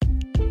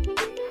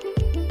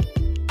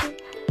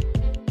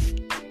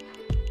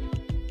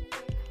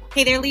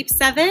Hey there, Leap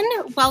 7.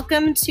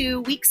 Welcome to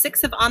week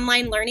 6 of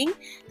online learning.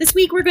 This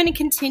week, we're going to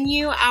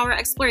continue our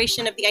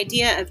exploration of the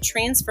idea of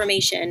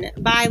transformation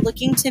by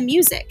looking to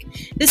music.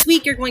 This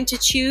week, you're going to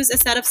choose a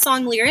set of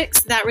song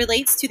lyrics that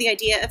relates to the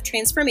idea of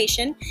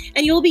transformation,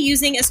 and you'll be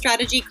using a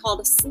strategy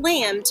called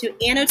SLAM to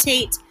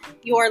annotate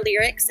your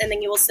lyrics, and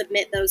then you will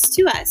submit those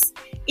to us.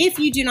 If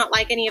you do not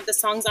like any of the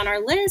songs on our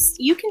list,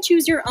 you can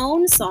choose your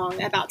own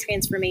song about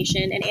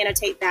transformation and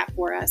annotate that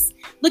for us.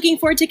 Looking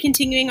forward to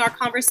continuing our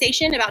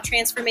conversation about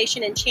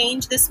transformation and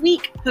change this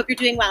week. Hope you're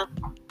doing well.